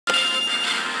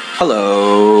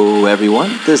Hello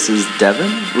everyone, this is Devin,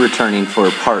 returning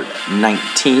for part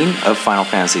 19 of Final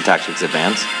Fantasy Tactics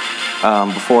Advance.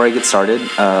 Before I get started,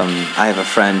 I have a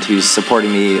friend who's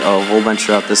supporting me a whole bunch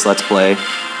throughout this Let's Play.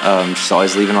 She's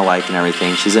always leaving a like and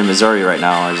everything. She's in Missouri right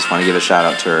now. I just want to give a shout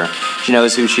out to her. She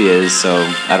knows who she is, so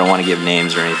I don't want to give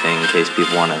names or anything in case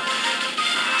people want to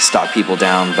stalk people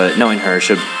down, but knowing her,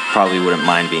 she probably wouldn't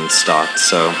mind being stalked.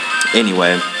 So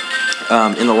anyway,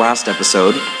 in the last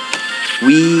episode,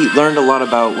 we learned a lot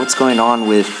about what's going on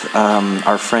with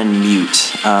our friend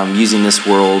Mute, using this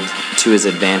world to his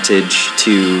advantage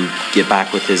to get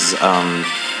back with his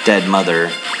dead mother.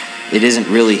 It isn't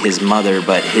really his mother,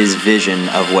 but his vision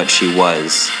of what she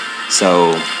was.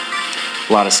 So,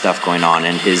 a lot of stuff going on,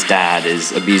 and his dad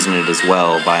is abusing it as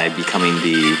well by becoming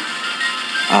the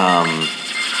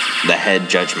head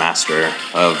judge master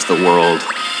of the world.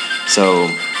 So,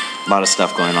 a lot of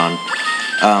stuff going on.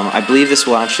 I believe this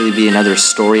will actually be another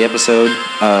story episode,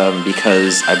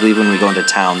 because I believe when we go into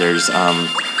town there's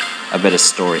a bit of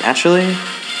story. Actually,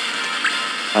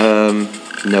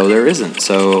 no there isn't,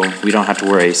 so we don't have to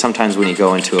worry. Sometimes when you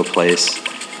go into a place...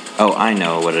 Oh, I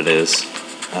know what it is.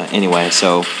 Anyway,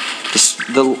 so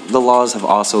the laws have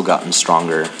also gotten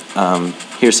stronger.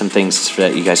 Here's some things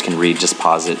that you guys can read. Just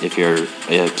pause it if you're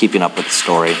keeping up with the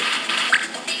story.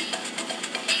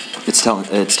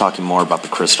 It's talking more about the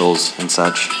crystals and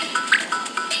such.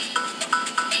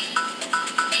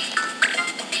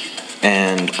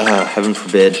 And heaven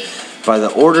forbid, by the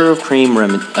order of Queen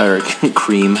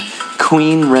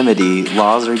Remedy,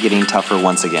 laws are getting tougher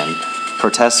once again.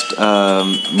 Protest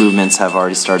movements have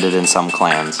already started in some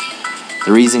clans.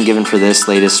 The reason given for this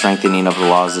latest strengthening of the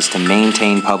laws is to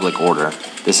maintain public order.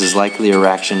 This is likely a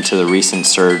reaction to the recent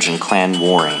surge in clan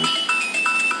warring.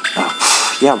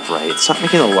 Yeah, right. Stop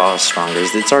making the laws stronger.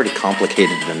 It's already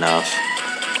complicated enough.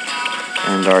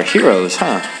 And our heroes,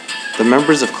 huh? The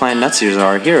members of Clan Nutsiers are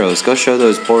our heroes. Go show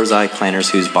those Borzai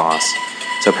clanners who's boss.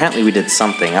 So apparently we did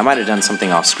something. I might have done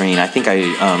something off screen. I think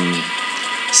I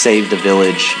saved a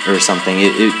village or something.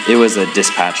 It was a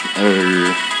dispatch,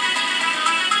 or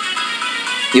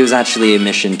it was actually a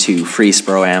mission to free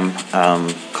Sproam.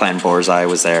 Clan Borzai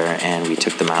was there, and we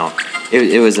took them out.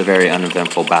 It was a very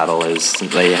uneventful battle, as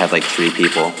they had like 3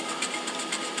 people.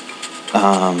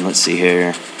 Let's see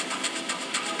here.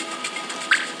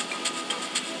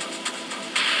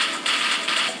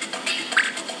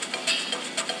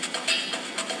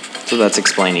 So that's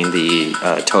explaining the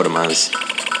totemas.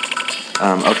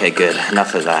 Okay, good.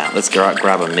 Enough of that. Let's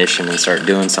grab a mission and start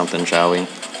doing something, shall we?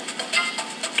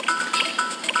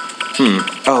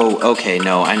 Oh, okay,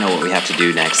 no, I know what we have to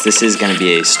do next. This is going to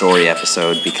be a story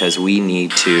episode because we need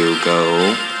to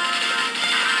go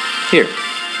here,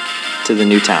 to the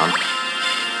new town.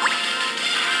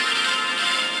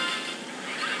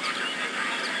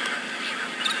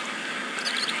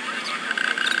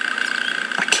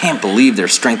 I can't believe they're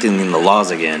strengthening the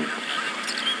laws again.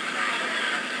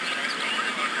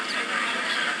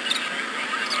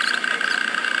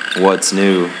 What's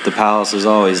new? The palace is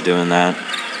always doing that.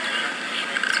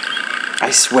 I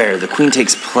swear, the queen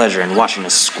takes pleasure in watching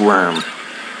us squirm.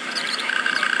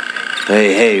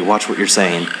 Hey, watch what you're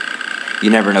saying.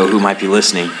 You never know who might be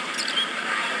listening.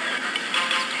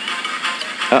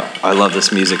 Oh, I love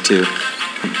this music too.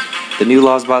 The new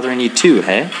law's bothering you too,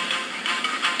 hey?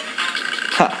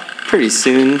 Ha, pretty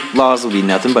soon, laws will be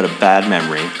nothing but a bad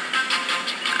memory.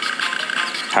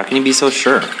 How can you be so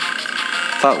sure?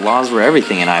 I thought laws were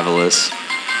everything in Ivalice.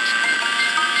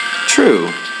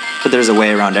 True. But there's a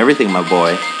way around everything, my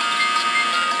boy.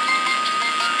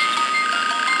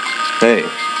 Hey,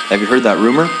 have you heard that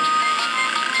rumor?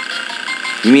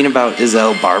 You mean about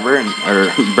Isel Barber or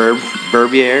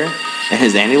Berbier and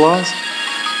his anti-laws?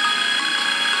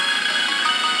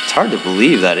 It's hard to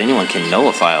believe that anyone can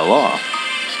nullify a law.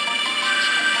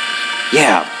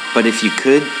 Yeah, but if you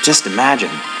could, just imagine.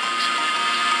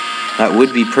 That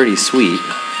would be pretty sweet.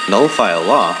 Nullify a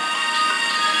law.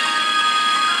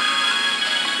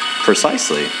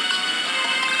 Precisely.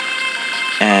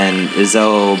 And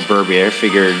Isel Berbier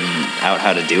figured out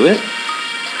how to do it?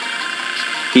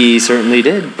 He certainly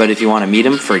did, but if you want to meet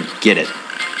him, forget it.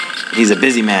 He's a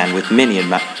busy man with many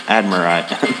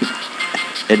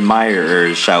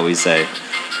admirers, shall we say.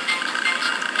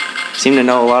 Seem to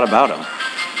know a lot about him.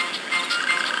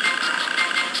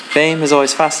 Fame has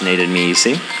always fascinated me, you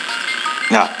see.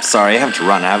 Sorry, I have to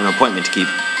run. I have an appointment to keep.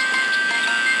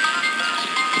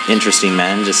 Interesting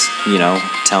man, just,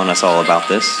 telling us all about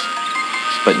this.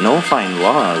 But nullifying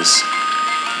laws,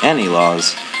 any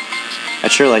laws,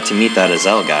 I'd sure like to meet that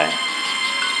Isel guy.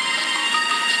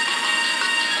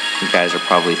 You guys are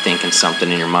probably thinking something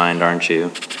in your mind, aren't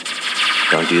you?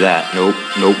 Don't do that. Nope,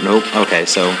 nope, nope. Okay,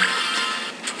 so,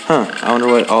 I wonder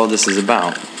what all this is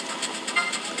about.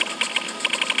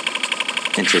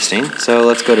 Interesting. So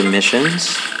let's go to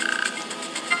missions.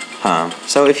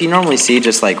 So if you normally see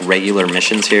just like regular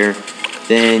missions here,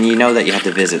 then you know that you have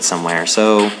to visit somewhere.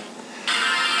 So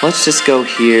let's just go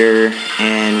here,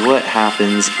 and what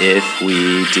happens if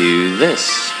we do this?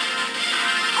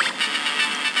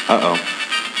 Uh-oh.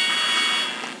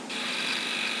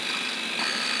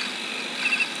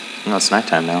 No, it's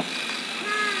nighttime now.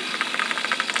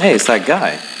 Hey, it's that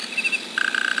guy.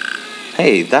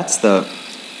 Hey, that's the...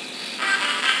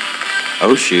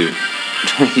 Oh, shoot.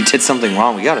 He did something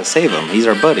wrong. We gotta save him. He's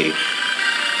our buddy.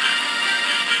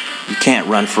 You can't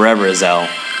run forever, Azel.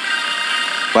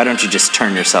 Why don't you just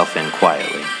turn yourself in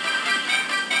quietly?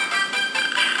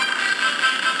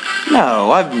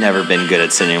 No, I've never been good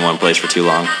at sitting in one place for too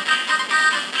long.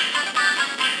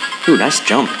 Ooh, nice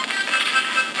jump.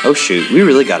 Oh shoot, we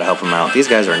really gotta help him out. These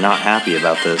guys are not happy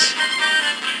about this.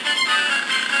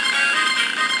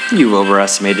 You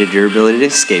overestimated your ability to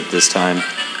escape this time.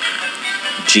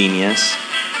 Genius.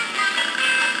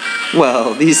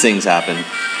 Well, these things happen.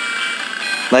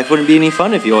 Life wouldn't be any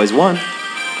fun if you always won.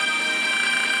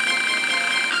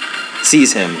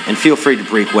 Seize him, and feel free to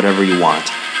break whatever you want.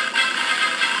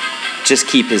 Just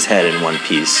keep his head in one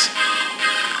piece.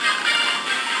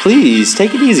 Please,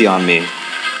 take it easy on me.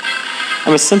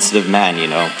 I'm a sensitive man, you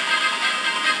know.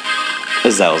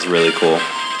 Azel's really cool.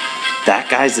 That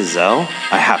guy's Azel?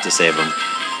 I have to save him.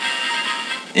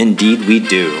 Indeed we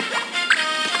do.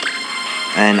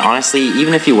 And honestly,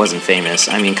 even if he wasn't famous,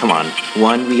 I mean, come on.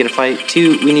 1, we get a fight.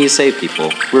 2, we need to save people.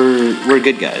 We're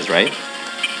good guys, right?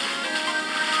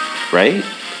 Right?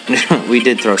 We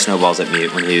did throw snowballs at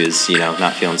Mute when he was, you know,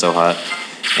 not feeling so hot.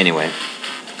 Anyway.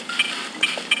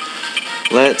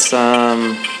 Let's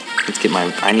get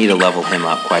I need to level him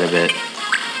up quite a bit.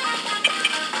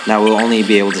 Now we'll only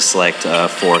be able to select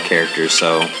 4 characters,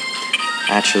 so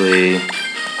actually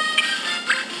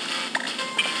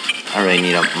I really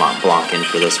need a Mont Blanc in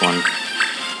for this one.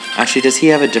 Actually, does he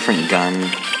have a different gun?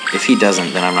 If he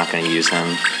doesn't, then I'm not going to use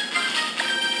him.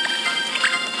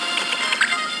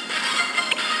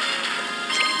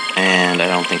 And I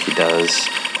don't think he does.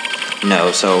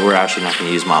 No, so we're actually not going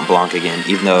to use Mont Blanc again,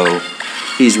 even though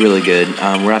he's really good.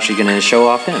 We're actually going to show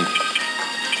off him.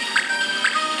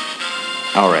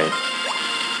 Alright.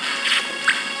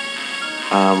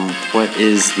 What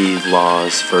is the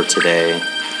laws for today?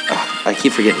 I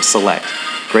keep forgetting. Select.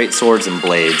 Great swords and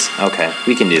blades. Okay,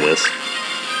 we can do this.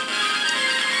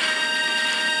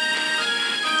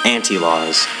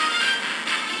 Anti-laws.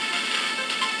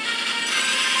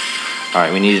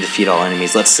 Alright, we need to defeat all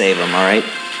enemies. Let's save them, alright?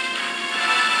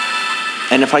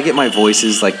 And if I get my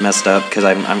voices like messed up, because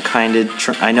I'm kind of...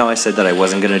 I know I said that I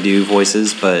wasn't going to do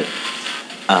voices, but...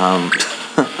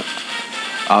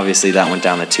 obviously that went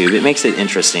down the tube. It makes it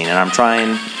interesting, and I'm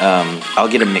trying... I'll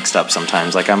get them mixed up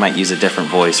sometimes. Like I might use a different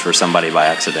voice for somebody by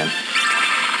accident.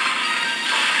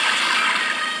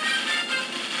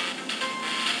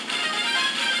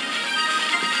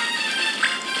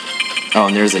 Oh,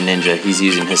 and there's a ninja. He's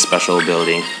using his special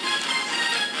ability.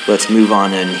 Let's move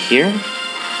on in here.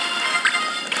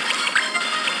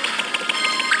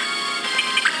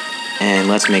 And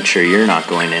let's make sure you're not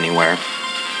going anywhere.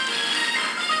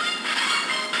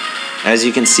 As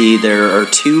you can see, there are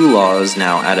 2 laws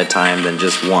now at a time than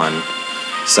just 1.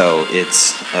 So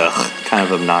it's kind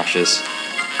of obnoxious.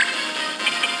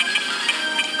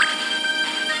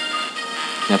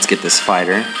 Let's get this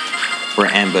fighter. We're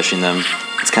ambushing them.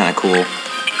 It's kind of cool.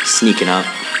 Sneaking up.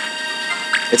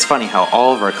 It's funny how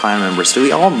all of our clan members, do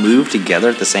we all move together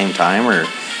at the same time? Or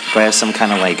do I have some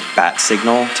kind of like bat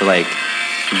signal to like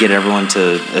get everyone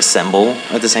to assemble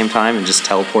at the same time and just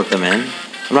teleport them in?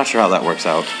 I'm not sure how that works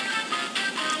out.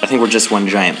 I think we're just one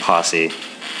giant posse.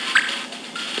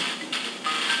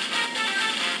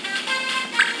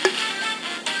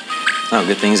 Oh,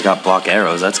 good thing he's got block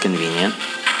arrows. That's convenient.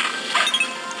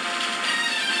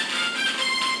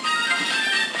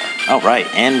 Alright,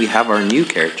 and we have our new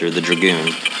character, the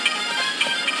Dragoon.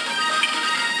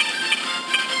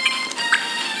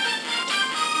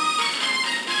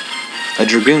 A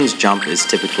Dragoon's jump is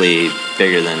typically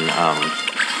bigger than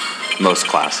most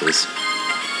classes.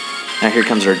 Now here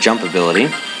comes our jump ability.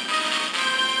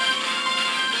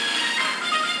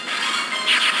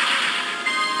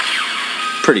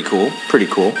 Pretty cool, pretty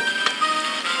cool.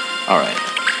 Alright.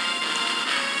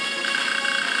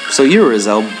 So you were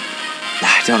Azel,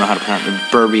 I don't know how to pronounce it,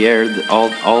 Berbier all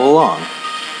along.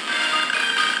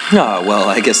 Oh, well,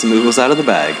 I guess the move was out of the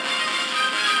bag.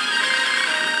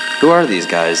 Who are these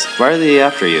guys? Why are they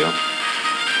after you?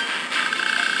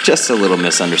 Just a little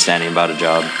misunderstanding about a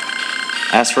job.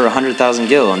 Asked for 100,000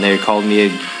 gil, and they called me a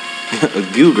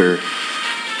googer.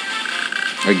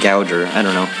 Or gouger, I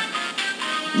don't know.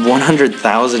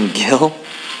 100,000 gil?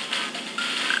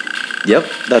 Yep,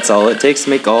 that's all it takes to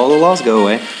make all the laws go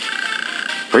away.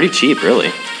 Pretty cheap,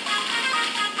 really.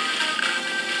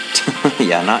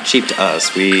 Yeah, not cheap to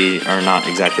us. We are not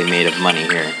exactly made of money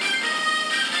here.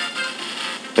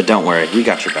 But don't worry, we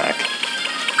got your back.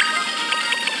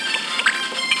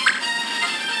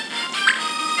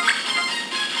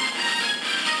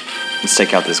 Let's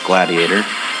take out this gladiator.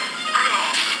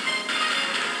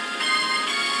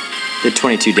 Did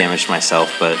 22 damage to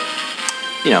myself, but,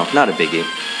 you know, not a biggie.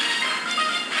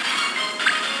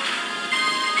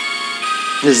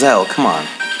 Giselle, come on.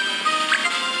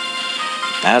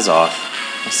 Azoth.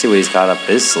 Let's see what he's got up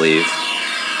his sleeve.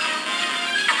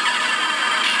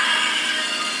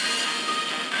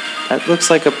 That looks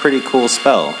like a pretty cool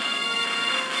spell.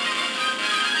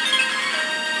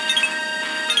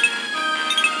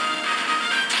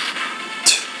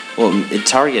 Well, it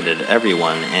targeted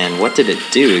everyone, and what did it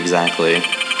do exactly?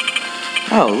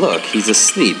 Oh, look, he's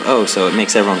asleep. Oh, so it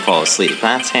makes everyone fall asleep.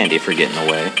 That's handy for getting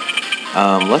away.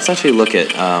 Let's actually look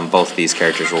at both of these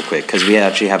characters real quick, because we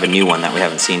actually have a new one that we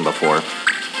haven't seen before.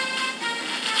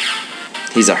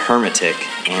 He's a Hermetic,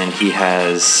 and he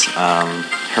has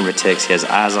Hermetics. He has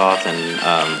Azoth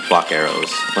and block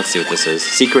arrows. Let's see what this is.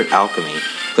 Secret Alchemy.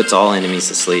 Puts all enemies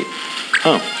to sleep.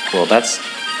 Oh, well, that's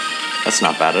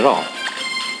not bad at all.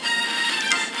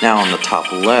 Now on the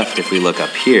top left, if we look up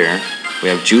here, we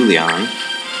have Julian,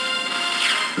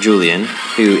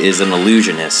 who is an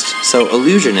illusionist. So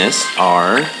illusionists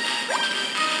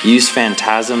use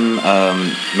phantasm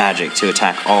magic to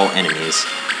attack all enemies.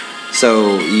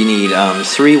 So you need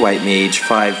 3 white mage,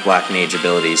 5 black mage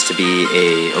abilities to be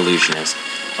a illusionist.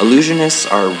 Illusionists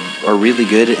are really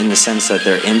good in the sense that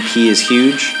their MP is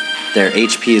huge, their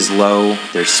HP is low,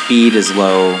 their speed is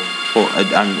low. Well,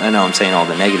 I know I'm saying all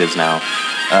the negatives now.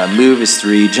 Move is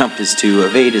 3, jump is 2,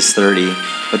 evade is 30,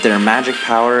 but their magic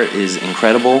power is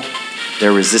incredible,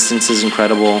 their resistance is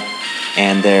incredible,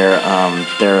 and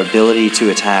their ability to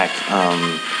attack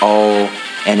all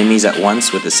enemies at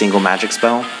once with a single magic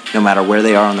spell, no matter where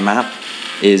they are on the map,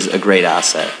 is a great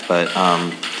asset. But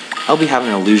I'll be having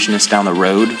an illusionist down the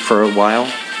road for a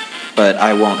while, but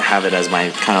I won't have it as my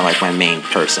kind of like my main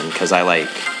person, because I like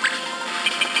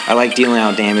dealing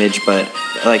out damage, but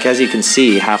like as you can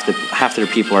see, half their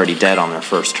people are already dead on their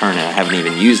first turn, and I haven't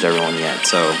even used everyone yet,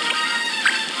 so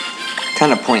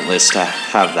kind of pointless to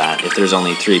have that if there's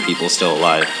only 3 people still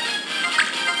alive.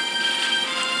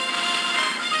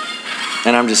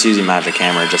 And I'm just using Magic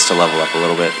Hammer just to level up a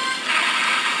little bit.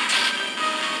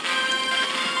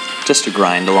 Just to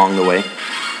grind along the way.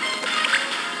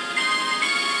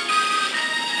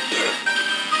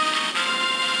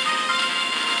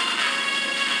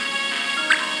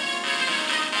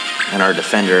 And our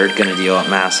defender gonna deal out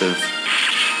massive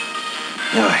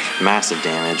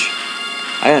damage.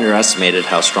 I underestimated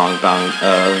how strong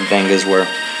Bangas were.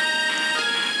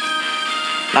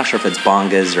 Not sure if it's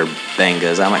Bangas or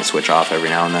Bangas. I might switch off every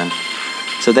now and then.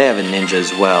 So they have a ninja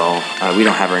as well. We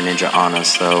don't have our ninja on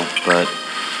us though, but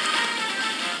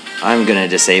I'm gonna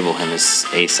disable him as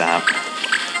ASAP.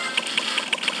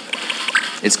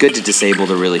 It's good to disable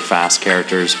the really fast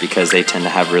characters because they tend to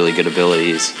have really good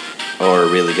abilities or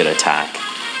really good attack.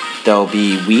 They'll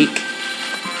be weak,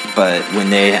 but when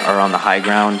they are on the high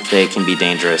ground, they can be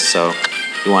dangerous, so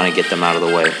you want to get them out of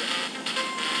the way.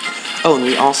 Oh, and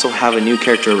we also have a new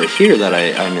character over here that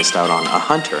I missed out on, a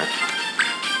hunter.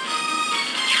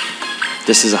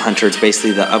 This is a hunter. It's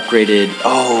basically the upgraded.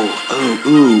 Oh,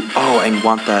 I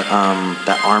want that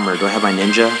armor. Do I have my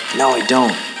ninja? No, I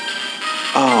don't.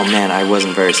 Oh man, I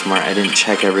wasn't very smart. I didn't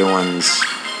check everyone's.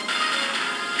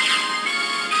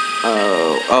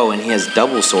 Oh, and he has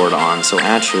double sword on. So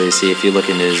actually, see if you look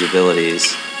into his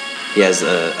abilities, he has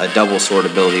a double sword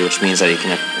ability, which means that he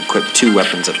can equip 2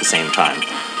 weapons at the same time.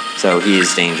 So he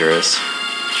is dangerous.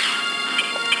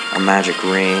 A magic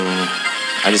ring.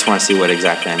 I just want to see what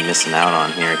exactly I'm missing out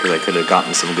on here, because I could have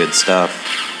gotten some good stuff.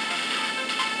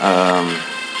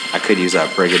 I could use that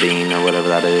Brigadine or whatever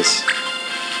that is.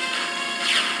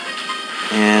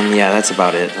 And yeah, that's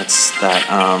about it. That's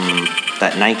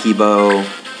that Nike bow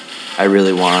I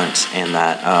really want, and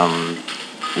that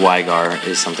Wygar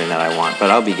is something that I want.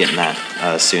 But I'll be getting that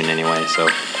soon anyway, so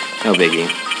no biggie.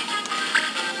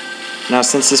 Now,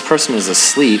 since this person is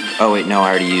asleep... Oh, wait, no, I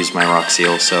already used my Rock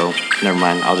Seal, so never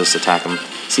mind. I'll just attack them.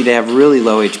 See, they have really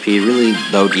low HP, really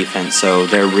low defense, so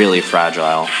they're really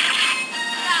fragile.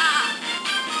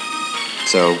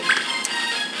 So,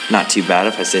 not too bad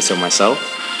if I say so myself.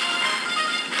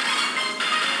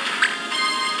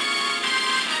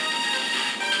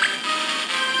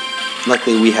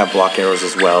 luckily we have block arrows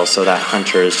as well, so that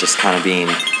hunter is just kind of being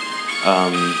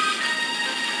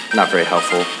not very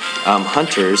helpful.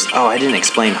 Hunters, oh, I didn't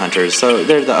explain hunters. So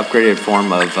they're the upgraded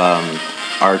form of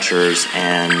archers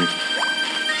and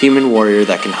human warrior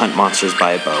that can hunt monsters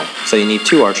by a bow. So you need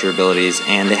 2 archer abilities,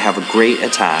 and they have a great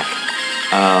attack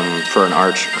for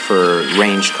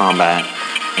ranged combat,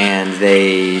 and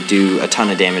they do a ton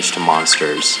of damage to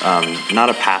monsters. Not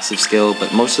a passive skill,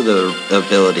 but most of the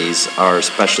abilities are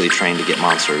specially trained to get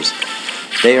monsters.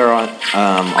 They are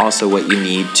also what you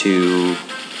need to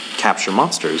capture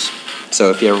monsters.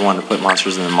 So if you ever want to put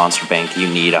monsters in the monster bank, you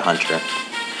need a hunter.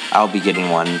 I'll be getting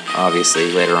one,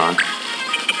 obviously, later on.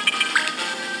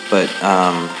 But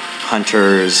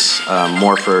hunters,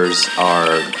 morphers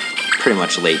are pretty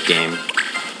much late game.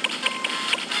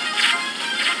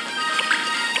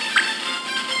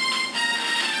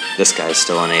 This guy's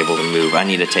still unable to move. I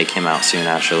need to take him out soon,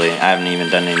 actually. I haven't even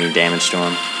done any damage to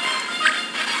him.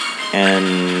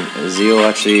 And Zeal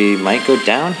actually might go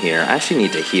down here. I actually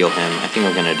need to heal him. I think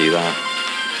we're going to do that.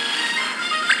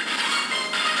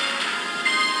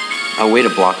 Oh, way to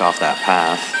block off that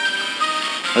path.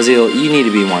 Azil, you need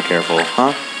to be more careful,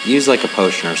 huh? Use like a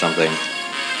potion or something.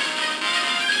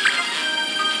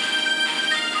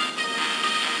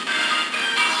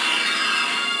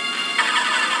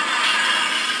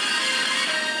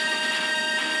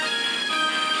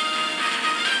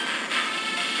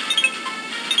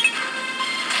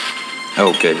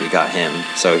 Oh, good, we got him,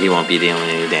 so he won't be dealing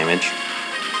any damage.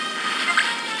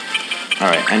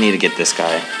 Alright, I need to get this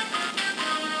guy.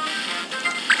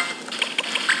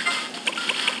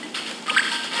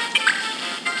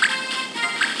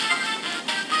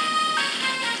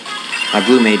 My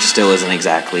blue mage still isn't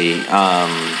exactly a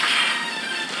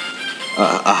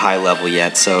high level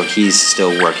yet, so he's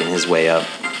still working his way up.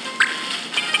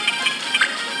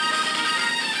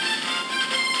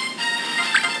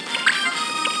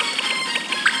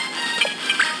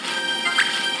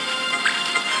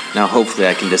 Now hopefully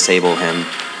I can disable him.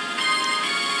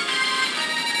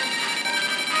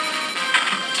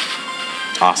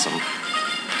 Awesome.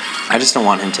 I just don't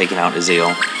want him taking out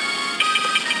Azil.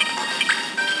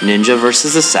 Ninja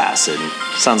versus Assassin.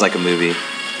 Sounds like a movie.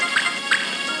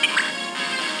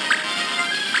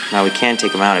 Now we can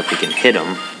take him out if we can hit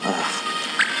him. Ugh.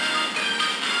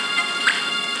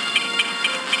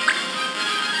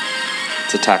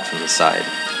 Let's attack from the side.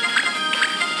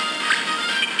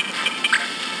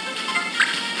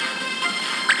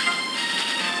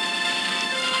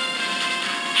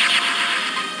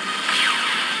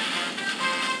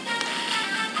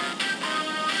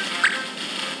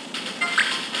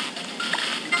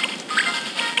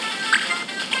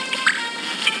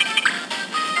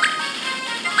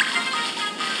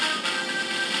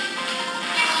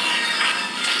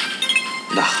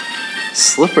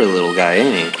 Slippery little guy,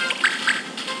 ain't he?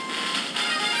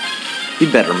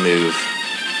 He better move.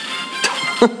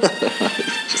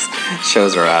 Just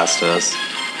shows her ass to us.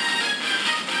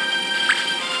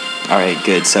 Alright,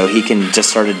 good. So he can just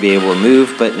started to be able to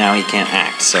move, but now he can't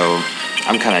act. So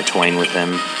I'm kind of toying with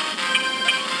him.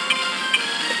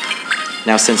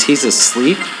 Now since he's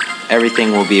asleep,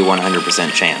 everything will be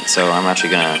 100% chance. So I'm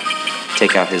actually going to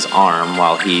take out his arm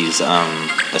while he's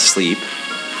asleep.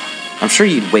 I'm sure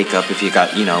you'd wake up if you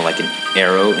got, you know, like an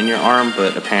arrow in your arm,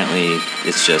 but apparently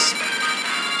it's just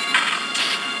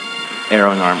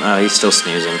arrow in the arm. Oh, he's still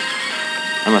snoozing.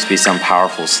 That must be some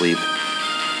powerful sleep.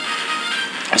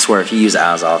 I swear, if you use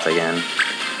Azoth again,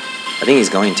 I think he's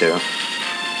going to.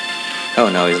 Oh,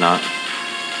 no, he's not.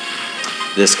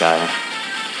 This guy.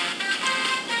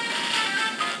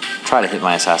 Try to hit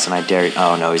my assassin, I dare you.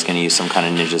 Oh, no, he's going to use some kind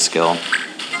of ninja skill.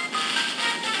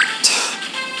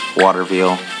 Water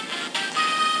veal.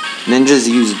 Ninjas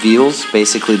use veals.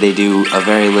 Basically, they do a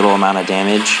very little amount of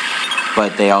damage,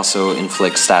 but they also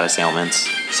inflict status ailments.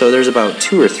 So there's about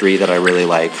 2 or 3 that I really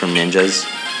like from ninjas,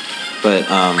 but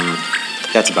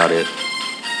that's about it.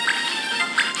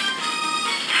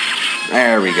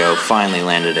 There we go. Finally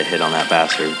landed a hit on that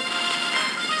bastard.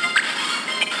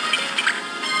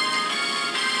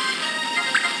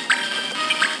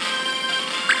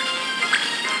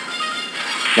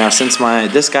 Now, since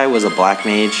this guy was a black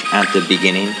mage at the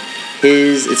beginning,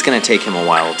 it's going to take him a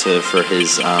while for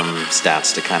his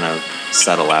stats to kind of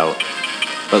settle out.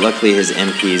 But luckily his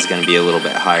MP is going to be a little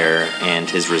bit higher, and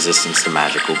his resistance to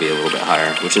magic will be a little bit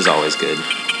higher, which is always good.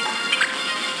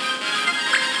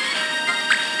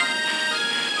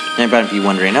 Anybody be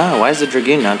wondering, oh, why is the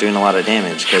Dragoon not doing a lot of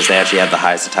damage? Because they actually had the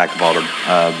highest attack of all the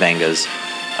Bangas.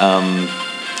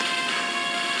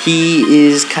 He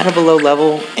is kind of a low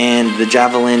level, and the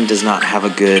javelin does not have a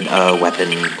good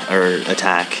weapon or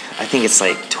attack. I think it's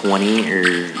like 20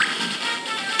 or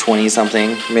 20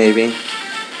 something, maybe.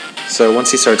 So once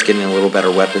he starts getting a little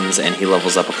better weapons and he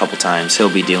levels up a couple times,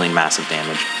 he'll be dealing massive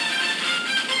damage.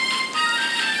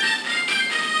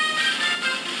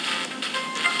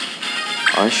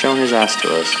 Oh, he's showing his ass to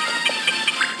us.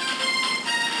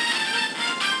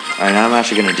 Alright, now I'm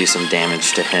actually going to do some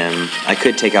damage to him. I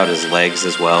could take out his legs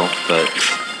as well, but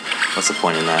what's the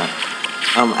point in that?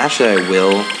 Actually I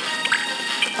will.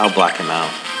 I'll black him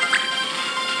out.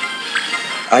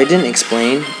 I didn't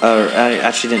explain, or I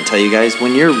actually didn't tell you guys,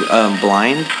 when you're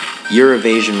blind, your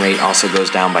evasion rate also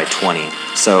goes down by 20.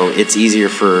 So it's easier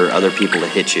for other people to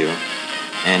hit you,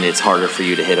 and it's harder for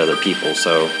you to hit other people.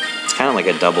 So it's kind of like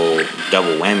a double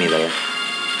whammy there.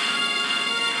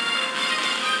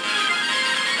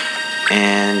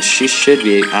 And she should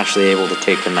be actually able to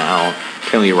take him out.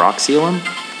 Can we rock seal him?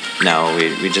 No,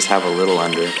 we just have a little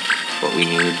under what we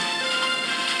need.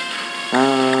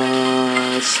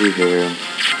 Let's see here.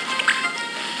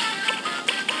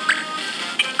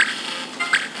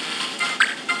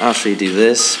 I'll actually do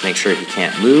this, make sure he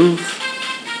can't move.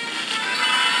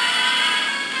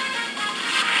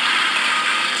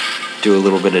 Do a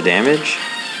little bit of damage.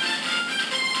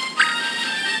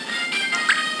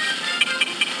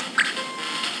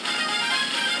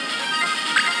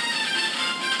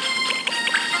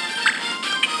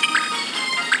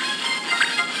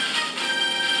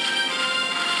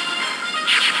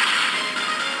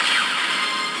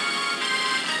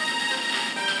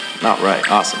 Alright,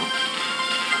 awesome.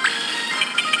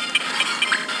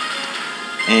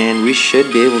 And we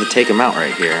should be able to take him out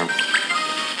right here.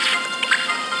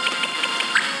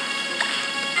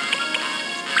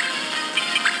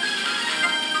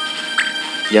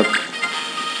 Yep.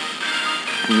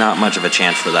 Not much of a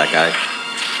chance for that guy.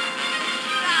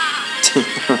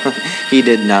 He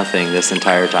did nothing this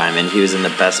entire time, and he was in the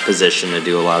best position to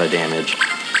do a lot of damage.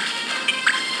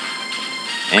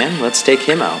 And let's take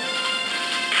him out.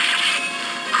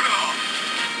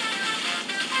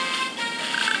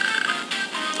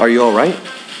 Are you alright?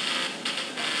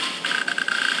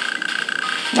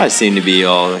 I seem to be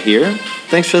all here.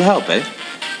 Thanks for the help, eh?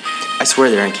 I swear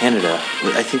they're in Canada.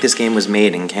 I think this game was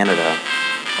made in Canada.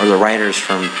 Or the writers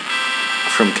from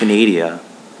Canada.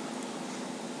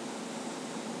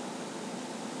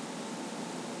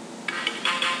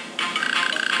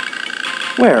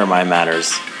 Where are my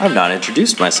manners? I've not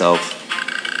introduced myself.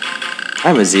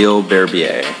 I'm Azil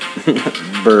Berbier.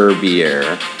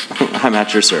 Berbier. I'm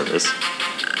at your service.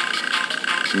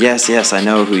 Yes, I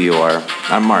know who you are.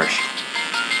 I'm Marsh.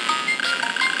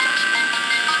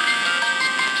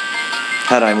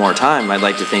 Had I more time, I'd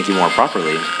like to thank you more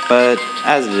properly, but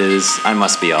as it is, I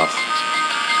must be off.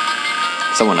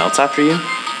 Someone else after you?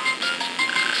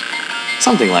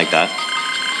 Something like that.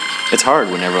 It's hard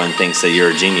when everyone thinks that you're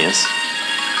a genius.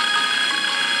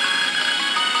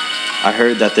 I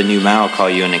heard that the new Mao call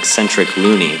you an eccentric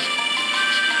loony.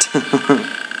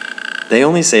 They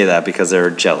only say that because they're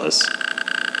jealous.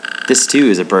 This too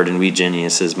is a burden we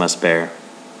geniuses must bear.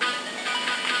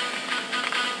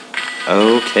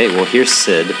 Okay, well here's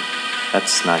Sid.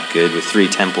 That's not good with 3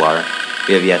 Templar.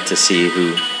 We have yet to see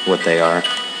what they are.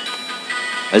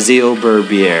 Azil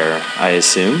Berbier, I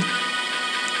assume.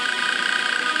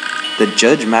 The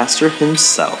Judge Master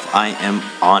himself. I am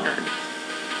honored.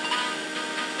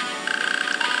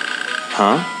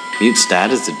 Huh? Mute's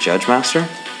dad is the Judge Master?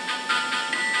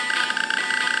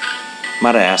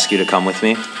 Might I ask you to come with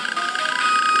me?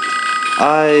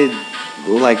 I'd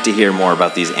like to hear more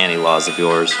about these anti-laws of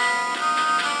yours.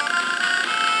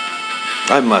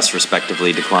 I must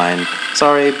respectively decline.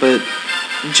 Sorry, but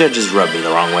judges rub me the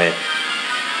wrong way.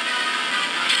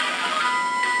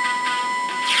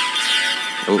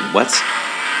 What?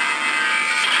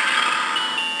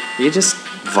 You just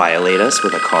violate us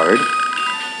with a card?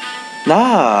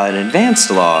 Nah, an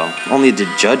advanced law. Only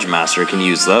the Judge Master can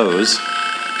use those.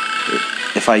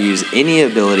 If I use any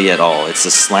ability at all, it's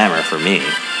a slammer for me.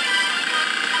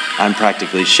 I'm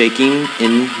practically shaking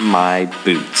in my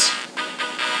boots.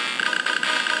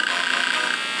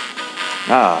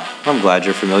 Ah, I'm glad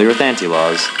you're familiar with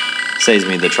anti-laws. Saves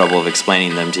me the trouble of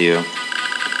explaining them to you.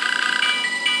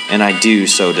 And I do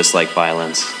so dislike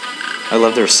violence. I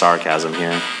love their sarcasm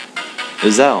here.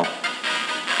 Uzel.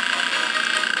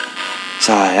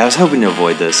 Sigh, I was hoping to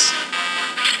avoid this.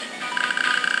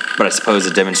 But I suppose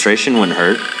a demonstration wouldn't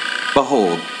hurt.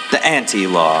 Behold, the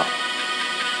anti-law.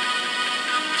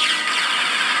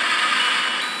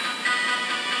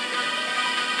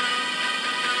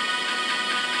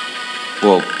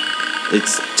 Well,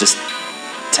 it's just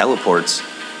teleports.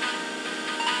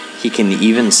 He can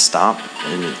even stop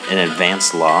an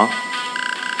advanced law.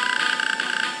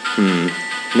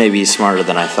 Maybe he's smarter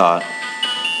than I thought.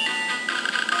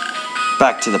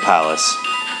 Back to the palace.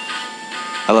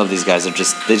 I love these guys. They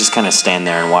just kind of stand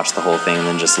there and watch the whole thing and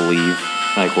then just leave.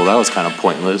 Like, well, that was kind of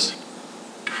pointless.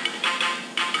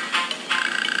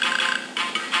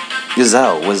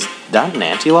 Gazelle, was that an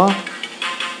anti-law?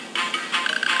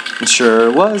 It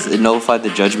sure was. It nullified the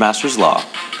Judge Master's law,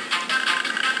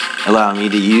 allowing me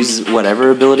to use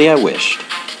whatever ability I wished.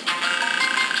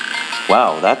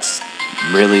 Wow, that's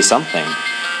really something.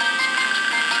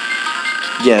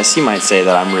 Yes, you might say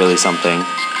that I'm really something.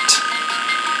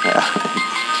 Yeah,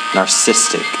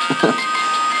 narcissistic.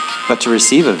 But to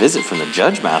receive a visit from the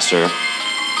Judge Master...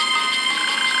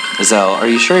 Zell, are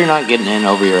you sure you're not getting in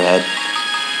over your head?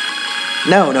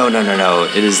 No.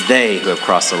 It is they who have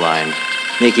crossed the line,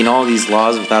 making all these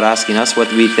laws without asking us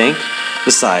what we think.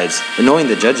 Besides, annoying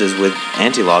the judges with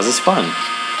anti-laws is fun.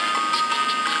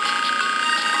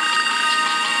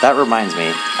 That reminds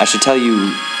me, I should tell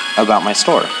you about my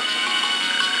store.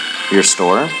 Your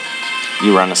store?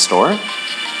 You run a store?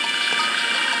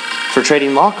 For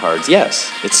trading law cards, yes.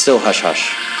 It's still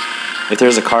hush-hush. If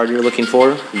there's a card you're looking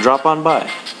for, drop on by.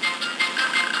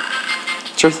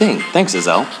 Sure thing. Thanks,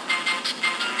 Azelle.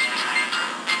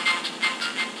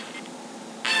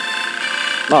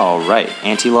 Alright,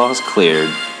 anti-law is cleared.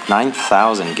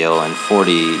 9,000 gil and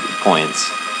 40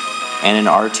 points. And an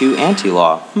R2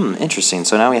 anti-law. Interesting.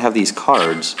 So now we have these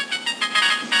cards.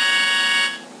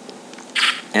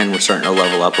 And we're starting to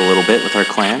level up a little bit with our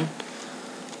clan.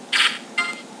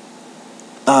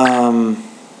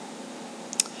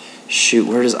 Shoot,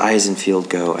 where does Eisenfield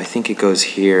go? I think it goes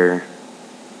here.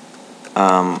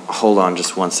 Hold on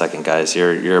just 1 second, guys.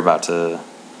 You're about to...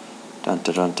 Dun,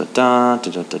 dun, dun, dun, dun,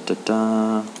 dun, dun, dun,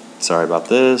 dun. Sorry about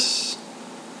this.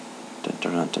 Dun,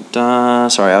 dun, dun, dun, dun.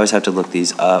 Sorry, I always have to look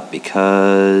these up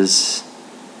because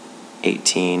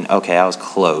 18. Okay, I was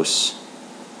close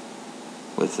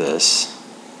with this.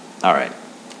 All right.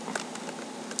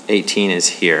 18 is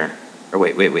here. Or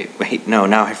wait. No,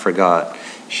 now I forgot.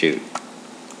 Shoot.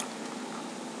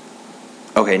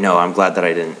 Okay, no, I'm glad that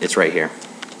I didn't. It's right here.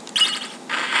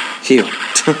 Phew.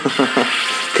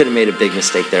 Could have made a big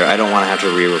mistake there. I don't want to have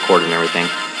to re-record and everything.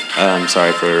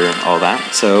 Sorry for all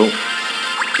that. So,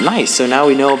 nice. So now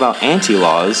we know about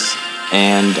anti-laws,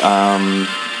 and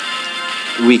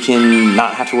we can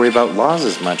not have to worry about laws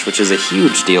as much, which is a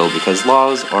huge deal because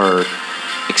laws are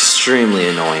extremely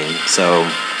annoying. So,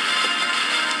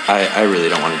 I really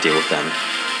don't want to deal with them,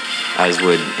 as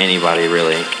would anybody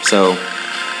really. So,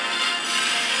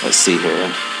 let's see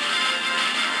here.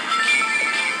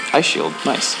 Ice Shield,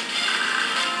 nice.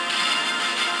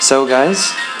 So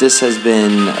guys, this has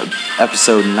been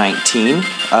episode 19.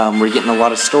 We're getting a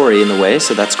lot of story in the way,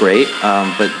 so that's great.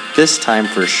 But this time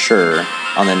for sure,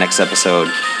 on the next episode,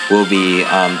 we'll be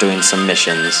doing some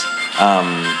missions.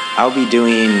 I'll be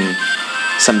doing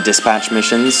some dispatch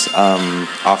missions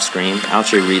off screen. I'll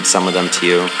actually read some of them to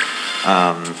you.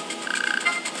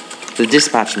 The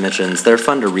dispatch missions, they're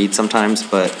fun to read sometimes,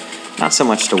 but not so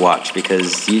much to watch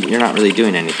because you're not really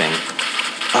doing anything.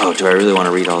 Oh, do I really want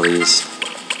to read all these?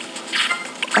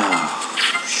 Oh,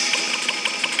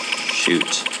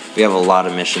 shoot. We have a lot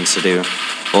of missions to do.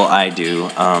 Well, I do.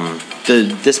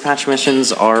 The dispatch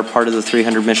missions are part of the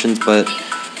 300 missions, but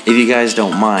if you guys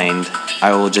don't mind,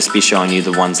 I will just be showing you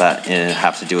the ones that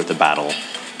have to do with the battle.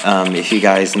 If you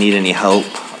guys need any help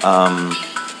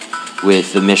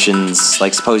with the missions,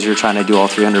 like suppose you're trying to do all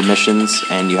 300 missions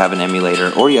and you have an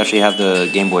emulator, or you actually have the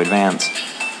Game Boy Advance,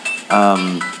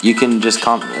 you can just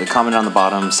comment on the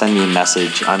bottom, send me a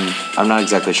message. I'm not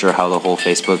exactly sure how the whole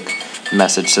Facebook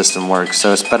message system works,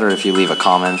 so it's better if you leave a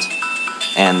comment,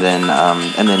 and then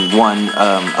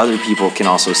other people can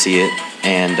also see it,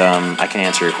 and I can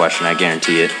answer your question, I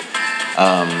guarantee it.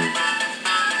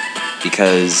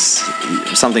 Because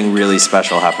something really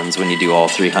special happens when you do all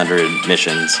 300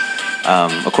 missions.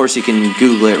 Of course, you can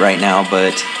Google it right now,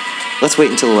 but let's wait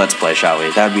until the Let's Play, shall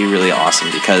we? That would be really awesome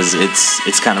because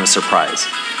it's kind of a surprise.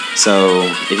 So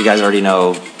if you guys already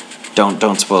know,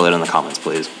 don't spoil it in the comments,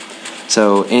 please.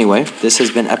 So anyway, this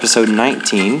has been episode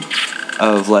 19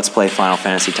 of Let's Play Final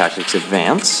Fantasy Tactics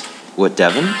Advance with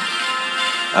Devin.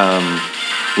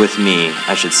 With me,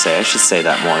 I should say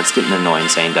that more. It's getting annoying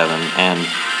saying Devin, and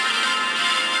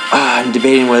I'm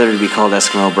debating whether to be called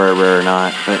Eskimo Berber or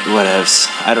not, but whatevs.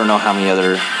 I don't know if I'm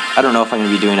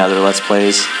going to be doing other Let's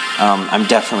Plays. I'm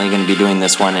definitely going to be doing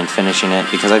this one and finishing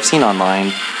it, because I've seen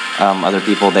online other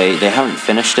people, they haven't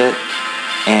finished it,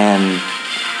 and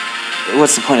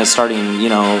what's the point of starting,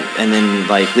 and then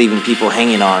like leaving people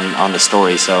hanging on the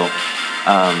story. So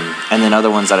And then other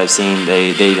ones that I've seen,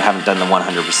 they haven't done the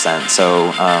 100%.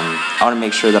 So I want to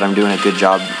make sure that I'm doing a good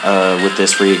job with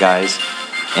this for you guys.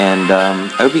 And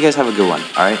I hope you guys have a good one.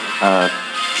 All right,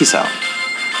 peace out.